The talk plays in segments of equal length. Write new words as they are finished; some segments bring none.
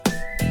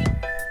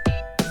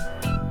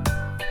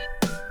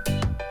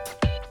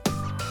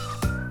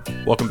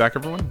Welcome back,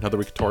 everyone. Another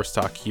week of Taurus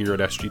Talk here at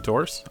SG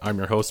Taurus. I'm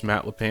your host,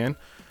 Matt LePan.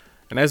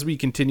 And as we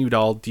continue to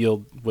all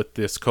deal with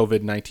this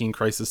COVID-19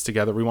 crisis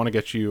together, we want to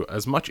get you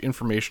as much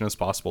information as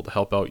possible to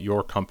help out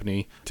your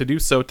company. To do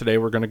so today,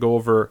 we're going to go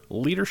over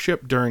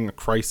leadership during a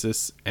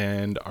crisis.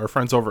 And our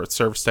friends over at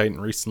ServiceTitan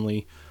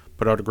recently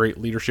put out a great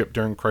leadership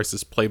during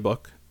crisis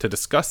playbook. To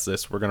discuss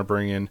this, we're going to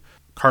bring in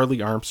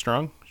Carly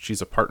Armstrong.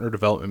 She's a partner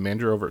development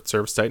manager over at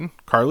ServiceTitan.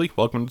 Carly,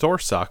 welcome to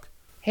Taurus Talk.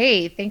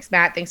 Hey, thanks,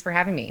 Matt. Thanks for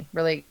having me.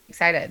 Really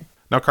excited.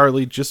 Now,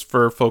 Carly, just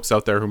for folks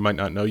out there who might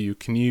not know you,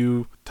 can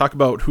you talk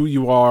about who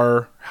you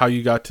are, how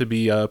you got to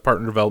be a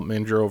partner development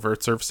manager over at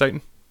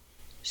ServiceTitan?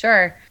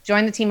 Sure.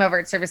 Joined the team over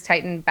at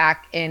ServiceTitan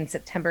back in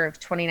September of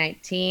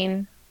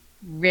 2019.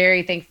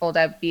 Very thankful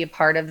to be a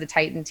part of the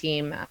Titan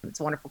team.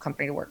 It's a wonderful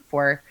company to work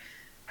for.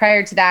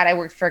 Prior to that, I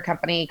worked for a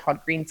company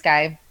called Green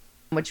Sky,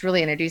 which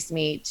really introduced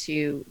me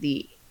to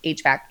the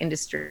HVAC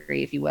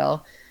industry, if you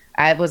will.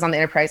 I was on the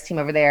enterprise team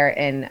over there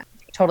and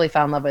totally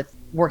fell in love with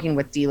working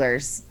with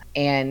dealers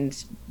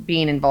and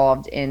being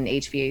involved in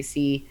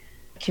HVAC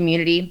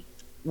community,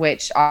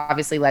 which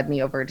obviously led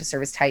me over to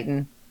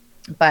ServiceTitan.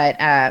 But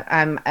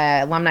I'm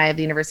an alumni of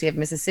the University of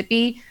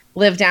Mississippi,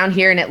 live down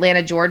here in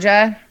Atlanta,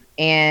 Georgia.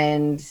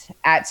 And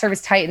at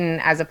ServiceTitan,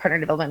 as a partner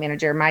development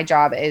manager, my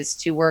job is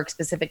to work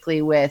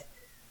specifically with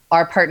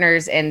our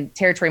partners and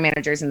territory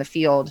managers in the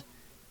field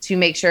to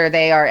make sure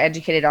they are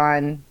educated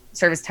on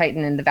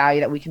ServiceTitan and the value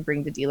that we can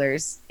bring to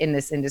dealers in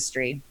this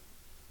industry,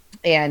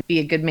 and be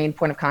a good main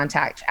point of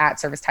contact at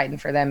ServiceTitan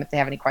for them if they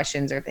have any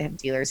questions, or if they have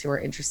dealers who are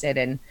interested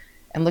in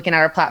looking at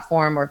our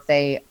platform, or if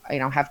they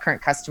have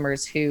current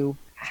customers who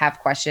have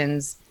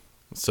questions.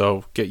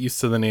 So get used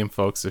to the name,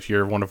 folks. If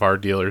you're one of our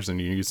dealers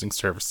and you're using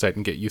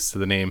ServiceTitan, get used to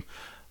the name.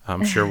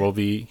 I'm sure we'll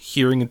be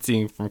hearing and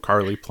seeing from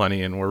Carly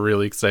plenty, and we're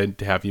really excited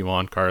to have you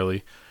on,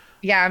 Carly.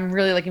 Yeah, I'm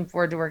really looking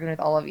forward to working with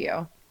all of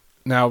you.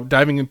 Now,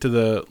 diving into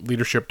the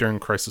leadership during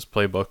crisis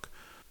playbook,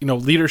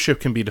 leadership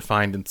can be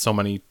defined in so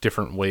many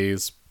different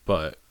ways,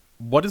 but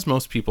what is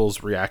most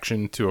people's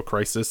reaction to a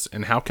crisis,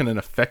 and how can an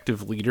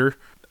effective leader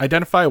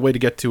identify a way to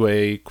get to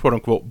a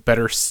quote-unquote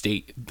better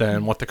state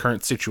than what the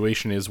current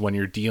situation is when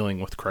you're dealing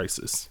with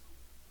crisis?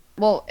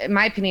 Well, in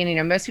my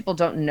opinion, most people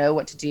don't know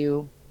what to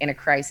do in a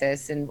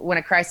crisis. And when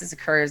a crisis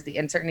occurs, the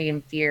uncertainty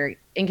and fear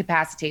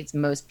incapacitates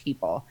most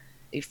people.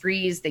 They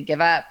freeze, they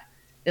give up.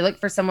 They look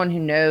for someone who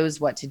knows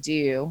what to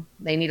do.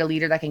 They need a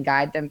leader that can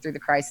guide them through the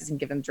crisis and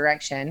give them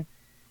direction.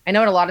 I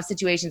know in a lot of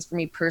situations for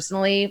me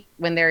personally,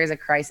 when there is a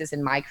crisis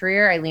in my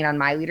career, I lean on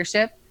my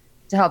leadership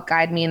to help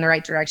guide me in the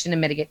right direction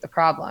and mitigate the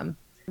problem.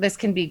 This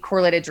can be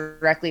correlated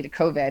directly to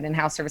COVID and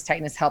how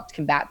ServiceTitan has helped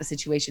combat the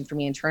situation for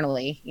me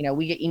internally.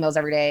 We get emails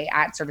every day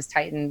at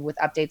ServiceTitan with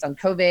updates on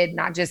COVID,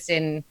 not just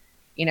in,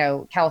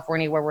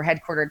 California where we're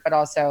headquartered, but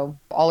also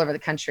all over the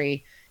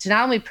country, to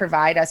not only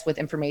provide us with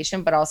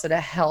information, but also to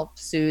help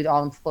soothe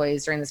all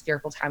employees during this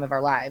fearful time of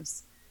our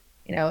lives.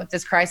 If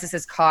this crisis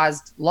has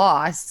caused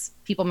loss,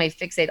 people may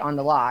fixate on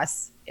the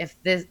loss. If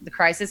the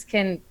crisis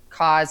can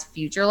cause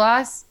future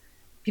loss,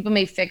 people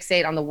may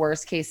fixate on the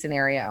worst case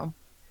scenario.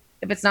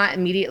 If it's not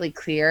immediately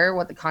clear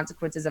what the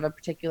consequences of a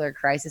particular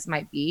crisis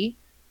might be,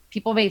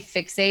 people may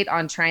fixate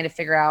on trying to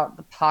figure out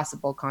the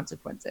possible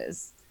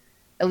consequences.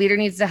 A leader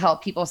needs to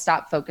help people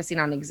stop focusing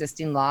on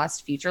existing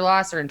loss, future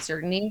loss, or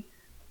uncertainty,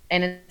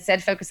 and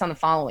instead focus on the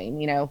following.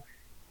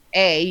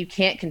 You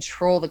can't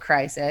control the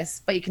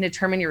crisis, but you can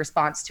determine your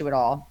response to it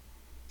all.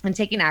 And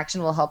taking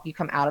action will help you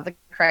come out of the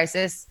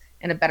crisis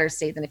in a better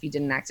state than if you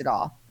didn't act at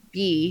all.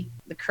 B,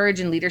 the courage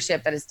and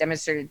leadership that is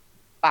demonstrated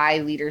by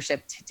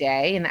leadership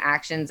today and the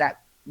actions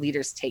that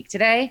leaders take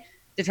today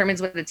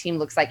determines what the team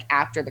looks like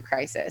after the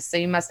crisis. So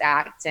you must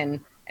act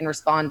and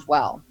respond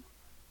well.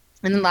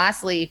 And then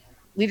lastly,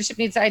 leadership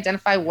needs to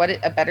identify what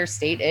a better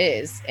state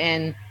is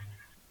and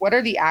what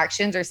are the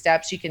actions or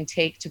steps you can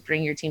take to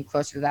bring your team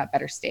closer to that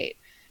better state.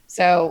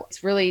 So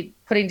it's really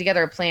putting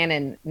together a plan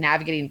and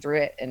navigating through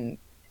it and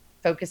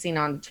focusing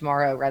on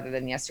tomorrow rather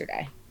than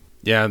yesterday.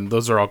 Yeah, and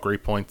those are all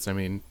great points. I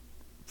mean,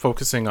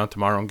 focusing on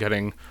tomorrow and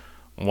getting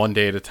one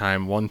day at a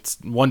time,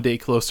 one day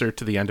closer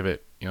to the end of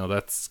it.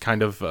 That's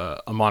kind of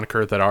a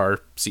moniker that our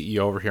CEO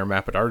over here,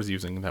 Matt Bedard, is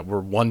using, that we're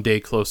one day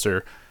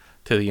closer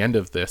to the end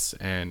of this.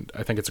 And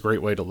I think it's a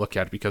great way to look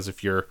at it, because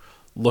if you're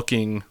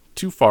looking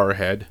too far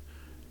ahead,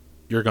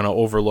 you're going to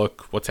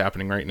overlook what's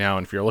happening right now.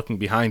 And if you're looking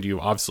behind you,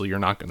 obviously you're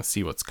not going to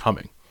see what's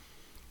coming.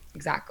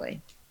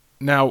 Exactly.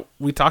 Now,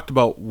 we talked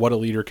about what a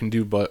leader can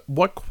do, but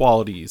what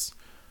qualities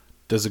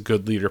does a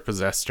good leader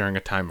possess during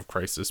a time of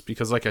crisis?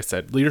 Because like I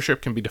said,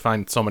 leadership can be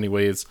defined in so many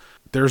ways.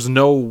 There's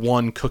no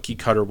one cookie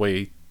cutter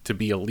way to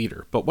be a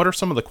leader, but what are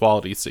some of the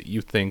qualities that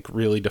you think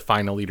really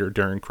define a leader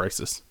during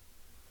crisis?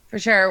 For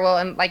sure. Well,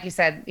 and like you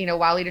said,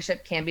 while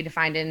leadership can be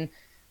defined in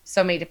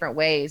so many different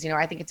ways,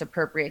 I think it's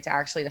appropriate to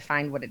actually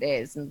define what it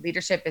is. And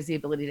leadership is the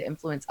ability to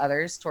influence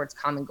others towards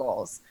common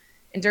goals.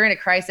 And during a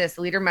crisis,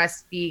 the leader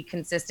must be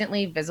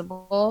consistently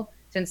visible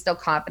to instill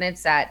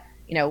confidence that,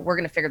 we're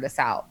going to figure this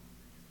out.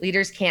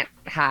 Leaders can't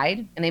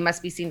hide, and they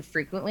must be seen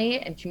frequently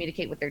and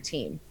communicate with their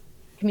team.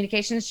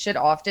 communications should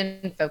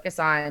often focus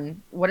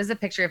on what is the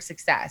picture of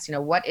success?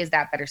 What is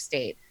that better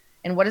state?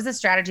 And what is the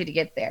strategy to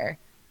get there?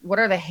 What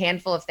are the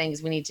handful of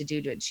things we need to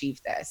do to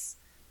achieve this?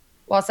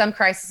 While some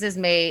crises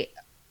may,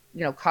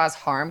 cause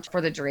harm for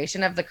the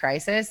duration of the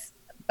crisis,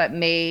 but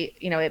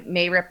it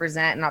may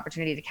represent an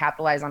opportunity to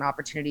capitalize on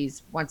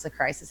opportunities once the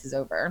crisis is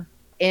over.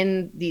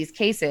 In these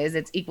cases,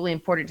 it's equally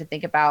important to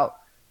think about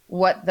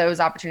what those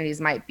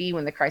opportunities might be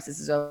when the crisis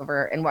is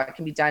over and what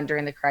can be done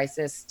during the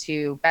crisis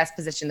to best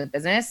position the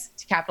business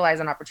to capitalize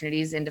on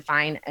opportunities and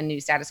define a new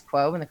status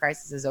quo when the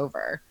crisis is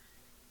over.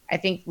 I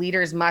think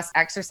leaders must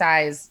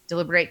exercise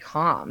deliberate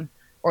calm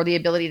or the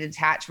ability to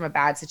detach from a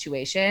bad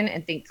situation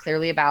and think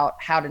clearly about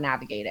how to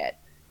navigate it.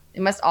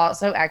 They must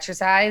also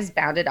exercise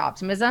bounded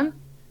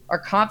optimism or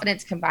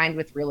confidence combined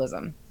with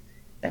realism.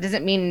 That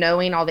doesn't mean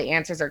knowing all the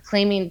answers or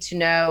claiming to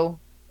know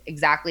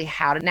exactly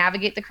how to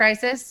navigate the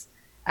crisis.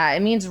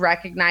 It means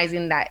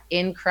recognizing that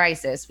in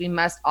crisis, we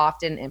must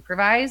often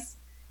improvise,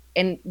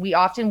 and we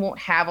often won't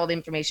have all the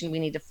information we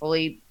need to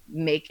fully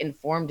make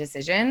informed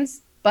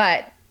decisions,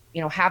 but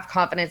have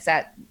confidence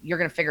that you're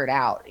going to figure it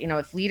out.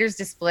 If leaders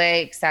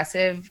display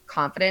excessive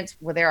confidence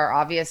where there are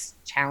obvious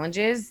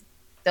challenges,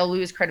 they'll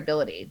lose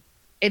credibility.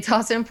 It's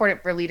also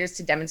important for leaders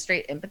to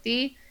demonstrate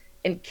empathy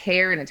and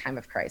care in a time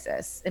of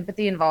crisis.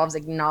 Empathy involves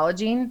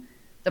acknowledging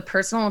the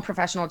personal and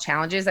professional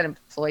challenges that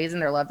employees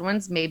and their loved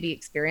ones may be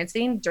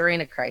experiencing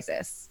during a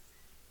crisis.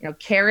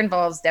 Care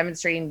involves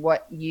demonstrating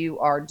what you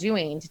are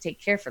doing to take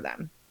care for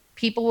them.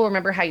 People will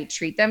remember how you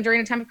treat them during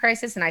a time of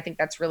crisis, and I think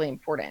that's really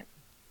important.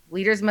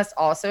 Leaders must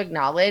also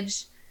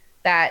acknowledge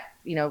that,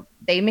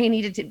 they may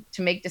need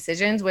to make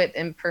decisions with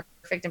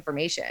imperfect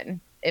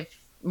information. If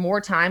more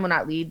time will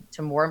not lead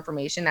to more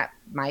information that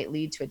might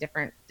lead to a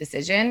different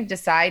decision,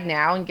 decide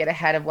now and get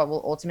ahead of what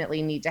will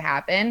ultimately need to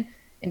happen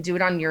and do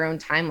it on your own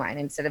timeline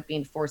instead of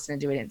being forced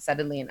into doing it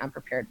suddenly and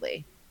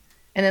unpreparedly.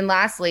 And then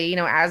lastly,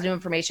 as new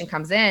information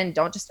comes in,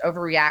 don't just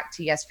overreact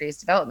to yesterday's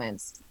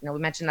developments. We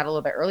mentioned that a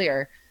little bit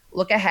earlier.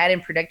 Look ahead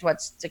and predict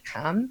what's to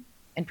come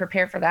and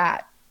prepare for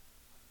that.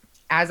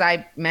 As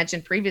I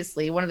mentioned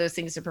previously, one of those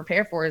things to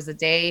prepare for is the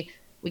day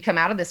we come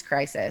out of this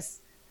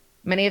crisis.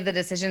 Many of the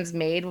decisions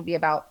made will be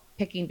about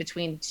picking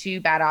between two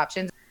bad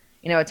options.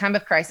 A time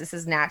of crisis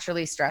is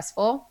naturally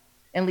stressful,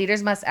 and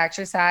leaders must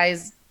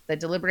exercise the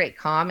deliberate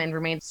calm and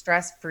remain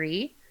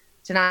stress-free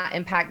to not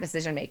impact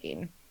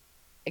decision-making.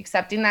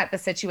 Accepting that the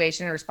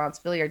situation and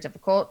responsibility are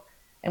difficult,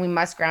 and we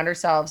must ground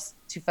ourselves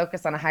to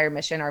focus on a higher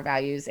mission, our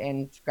values,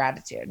 and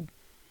gratitude.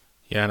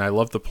 Yeah, and I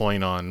love the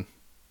point on,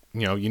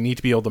 you need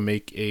to be able to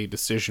make a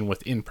decision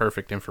with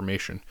imperfect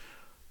information.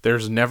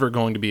 There's never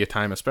going to be a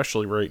time,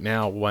 especially right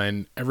now,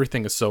 when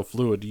everything is so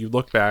fluid. You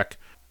look back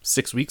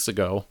 6 weeks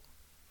ago,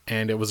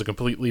 and it was a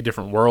completely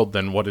different world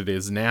than what it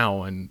is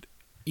now, and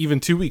even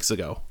 2 weeks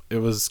ago, it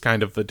was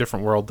kind of a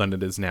different world than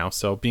it is now.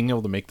 So being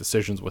able to make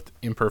decisions with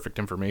imperfect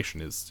information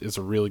is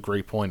a really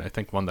great point. I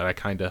think one that I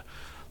kind of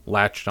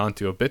latched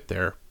onto a bit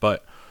there.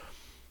 But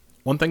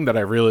one thing that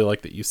I really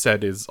like that you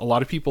said is a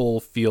lot of people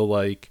feel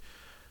like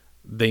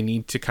they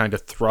need to kind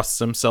of thrust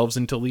themselves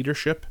into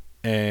leadership.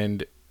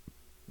 And,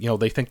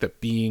 they think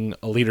that being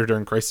a leader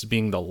during crisis,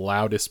 being the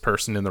loudest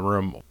person in the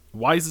room.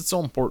 Why is it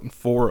so important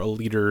for a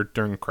leader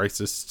during a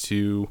crisis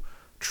to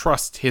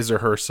trust his or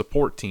her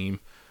support team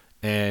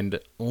and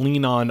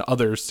lean on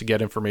others to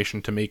get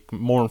information to make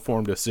more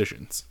informed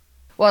decisions?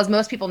 Well, as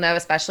most people know,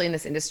 especially in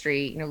this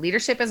industry,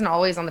 leadership isn't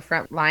always on the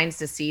front lines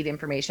to see the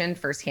information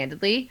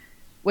first-handedly,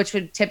 which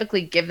would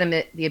typically give them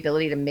the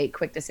ability to make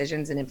quick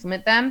decisions and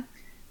implement them.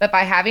 But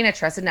by having a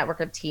trusted network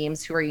of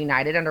teams who are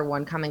united under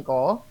one common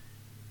goal,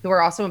 who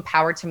are also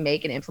empowered to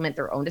make and implement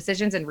their own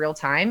decisions in real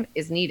time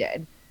is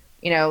needed.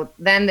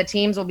 Then the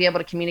teams will be able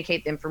to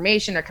communicate the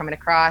information they're coming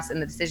across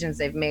and the decisions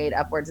they've made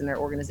upwards in their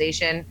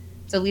organization.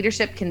 So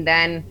leadership can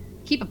then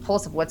keep a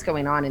pulse of what's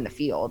going on in the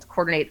field,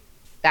 coordinate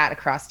that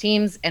across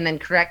teams, and then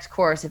correct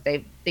course if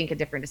they think a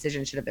different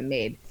decision should have been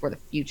made for the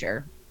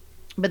future.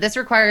 But this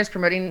requires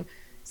promoting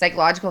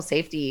psychological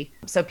safety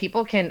so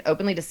people can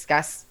openly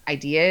discuss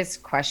ideas,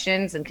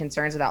 questions, and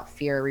concerns without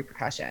fear of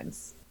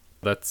repercussions.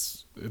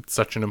 It's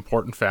such an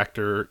important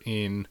factor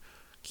in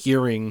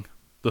hearing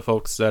the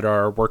folks that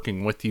are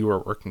working with you or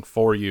working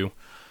for you.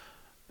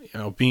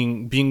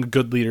 Being a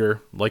good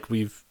leader, like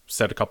we've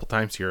said a couple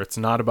times here, it's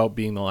not about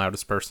being the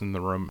loudest person in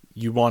the room.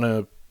 You want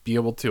to be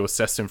able to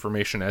assess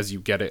information as you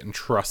get it and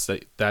trust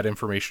that that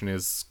information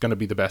is going to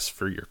be the best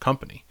for your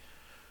company.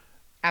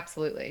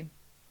 Absolutely.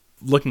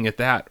 Looking at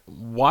that,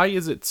 why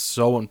is it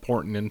so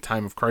important in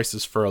time of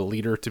crisis for a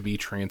leader to be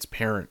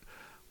transparent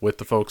with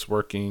the folks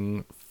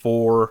working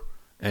for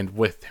and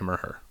with him or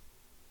her?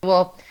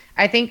 Well,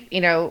 I think,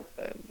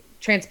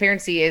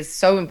 transparency is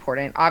so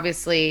important.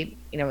 Obviously,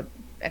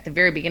 at the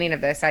very beginning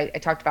of this, I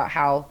talked about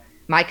how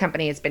my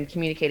company has been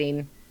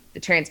communicating the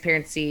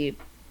transparency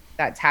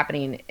that's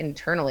happening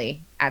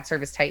internally at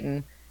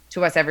ServiceTitan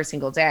to us every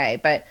single day.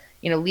 But,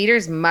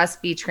 leaders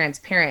must be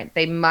transparent.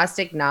 They must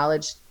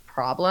acknowledge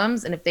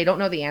problems. And if they don't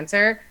know the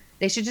answer,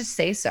 they should just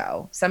say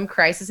so. Some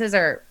crises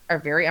are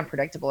very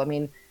unpredictable. I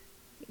mean,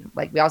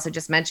 Like we also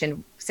just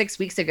mentioned 6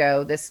 weeks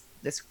ago, this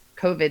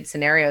COVID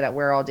scenario that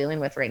we're all dealing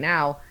with right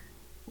now,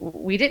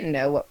 we didn't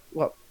know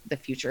what the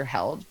future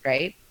held,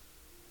 right?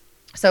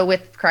 So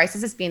with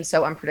crises being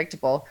so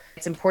unpredictable,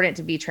 it's important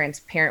to be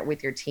transparent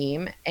with your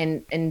team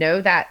and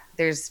know that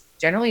there's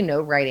generally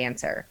no right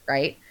answer,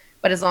 right?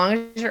 But as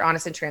long as you're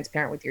honest and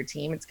transparent with your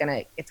team, it's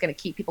gonna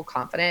keep people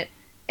confident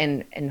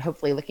and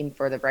hopefully looking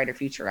for the brighter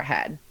future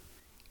ahead.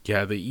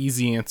 Yeah, the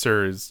easy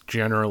answer is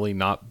generally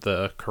not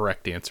the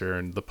correct answer,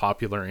 and the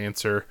popular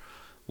answer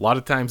a lot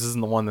of times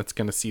isn't the one that's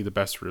going to see the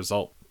best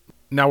result.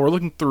 Now we're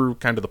looking through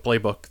kind of the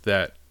playbook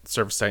that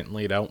ServiceTitan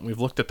laid out, and we've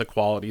looked at the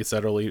qualities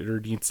that a leader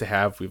needs to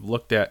have. We've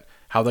looked at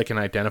how they can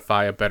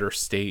identify a better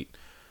state.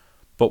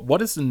 But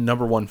what is the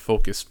number one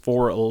focus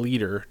for a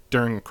leader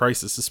during a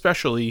crisis,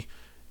 especially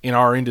in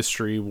our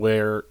industry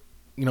where,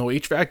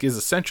 HVAC is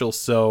essential,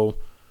 so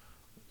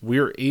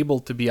we're able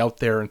to be out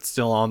there and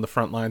still on the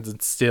front lines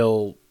and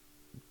still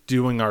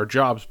doing our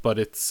jobs, but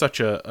it's such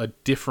a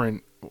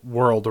different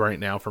world right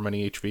now for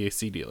many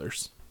HVAC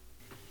dealers.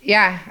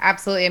 Yeah,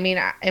 absolutely. I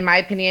mean, in my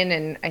opinion,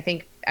 and I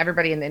think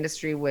everybody in the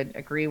industry would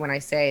agree when I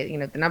say,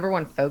 the number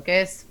one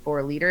focus for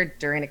a leader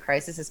during a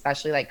crisis,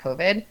 especially like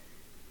COVID,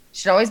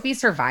 should always be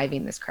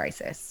surviving this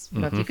crisis.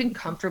 If you can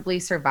comfortably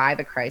survive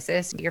a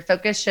crisis, your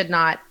focus should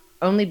not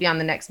only be on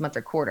the next month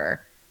or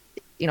quarter.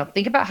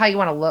 Think about how you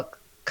want to look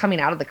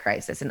coming out of the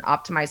crisis and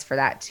optimize for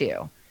that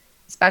too,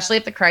 especially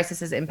if the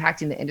crisis is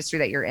impacting the industry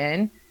that you're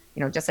in.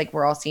 Just like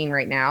we're all seeing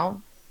right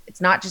now,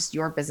 it's not just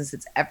your business,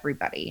 it's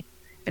everybody.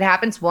 If it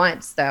happens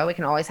once, though, it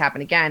can always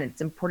happen again.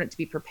 It's important to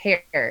be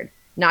prepared,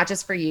 not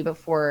just for you, but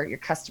for your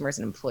customers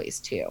and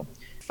employees too.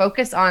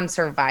 Focus on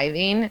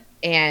surviving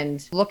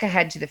and look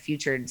ahead to the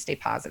future and stay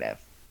positive.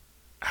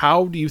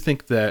 How do you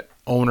think that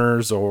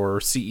owners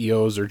or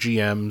CEOs or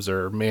GMs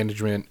or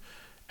management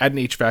at an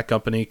HVAC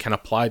company can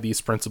apply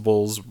these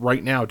principles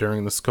right now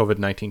during this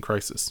COVID-19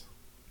 crisis?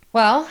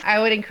 Well, I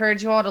would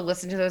encourage you all to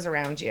listen to those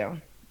around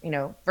you.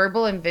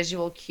 Verbal and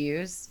visual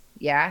cues.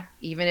 Yeah,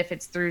 even if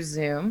it's through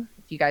Zoom.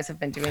 You guys have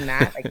been doing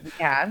that, like we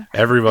have.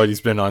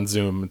 Everybody's been on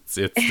Zoom.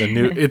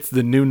 It's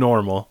the new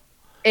normal.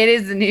 It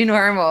is the new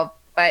normal,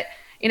 but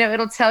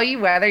it'll tell you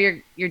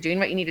whether you're doing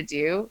what you need to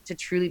do to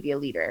truly be a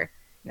leader.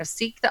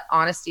 Seek the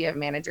honesty of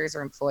managers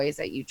or employees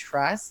that you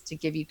trust to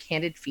give you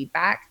candid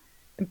feedback,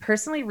 and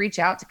personally reach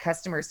out to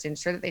customers to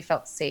ensure that they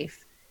felt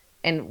safe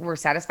and were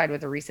satisfied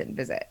with a recent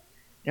visit.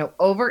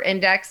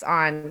 Over-index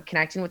on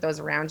connecting with those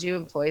around you,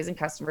 employees and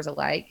customers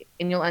alike,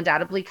 and you'll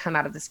undoubtedly come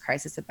out of this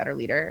crisis a better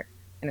leader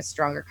and a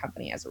stronger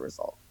company as a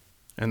result.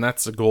 And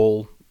that's the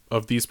goal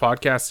of these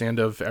podcasts and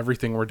of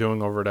everything we're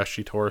doing over at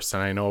SG Taurus.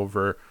 And I know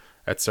over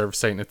at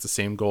ServiceTitan, it's the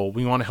same goal.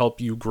 We want to help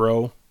you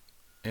grow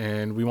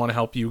and we want to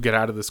help you get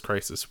out of this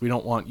crisis. We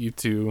don't want you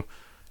to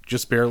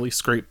just barely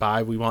scrape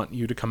by. We want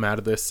you to come out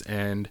of this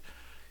and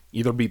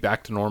either be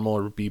back to normal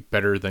or be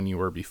better than you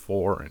were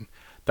before. And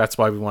that's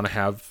why we want to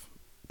have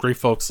great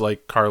folks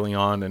like Carly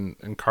on.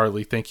 And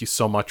Carly, thank you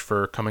so much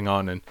for coming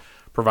on and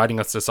providing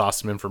us this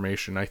awesome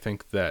information. I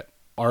think that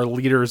our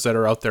leaders that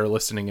are out there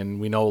listening, and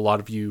we know a lot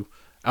of you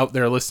out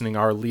there listening,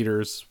 our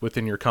leaders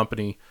within your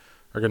company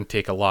are going to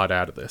take a lot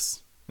out of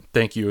this.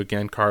 Thank you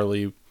again,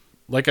 Carly.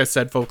 Like I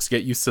said, folks,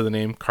 get used to the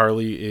name.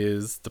 Carly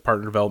is the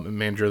partner development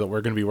manager that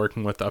we're going to be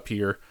working with up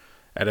here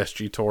at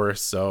SG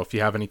Taurus. So if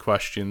you have any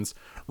questions,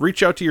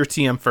 reach out to your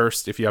TM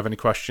first. If you have any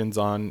questions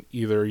on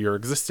either your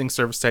existing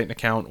ServiceTitan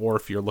account or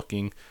if you're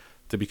looking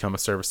to become a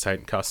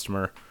ServiceTitan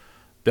customer,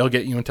 they'll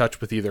get you in touch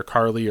with either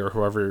Carly or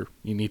whoever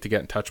you need to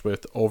get in touch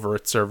with over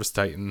at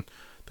ServiceTitan.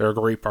 They're a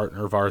great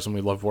partner of ours and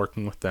we love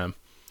working with them.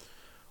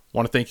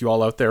 Want to thank you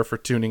all out there for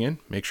tuning in.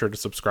 Make sure to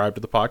subscribe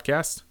to the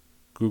podcast.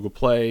 Google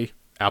Play,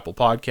 Apple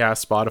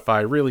Podcasts,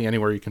 Spotify, really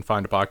anywhere you can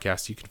find a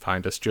podcast, you can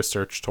find us. Just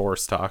search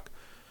Taurus Talk.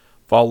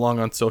 Follow along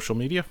on social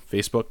media,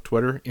 Facebook,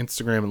 Twitter,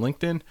 Instagram, and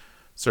LinkedIn.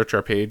 Search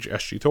our page,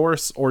 SG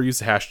Taurus, or use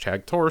the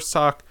hashtag Taurus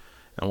Talk,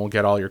 and we'll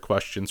get all your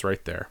questions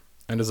right there.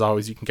 And as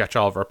always, you can catch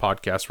all of our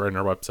podcasts right on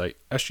our website,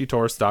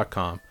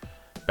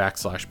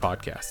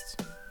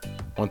 sgtaurus.com/podcasts. I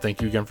want to thank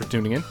you again for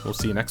tuning in. We'll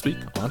see you next week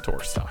on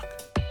Taurus Talk.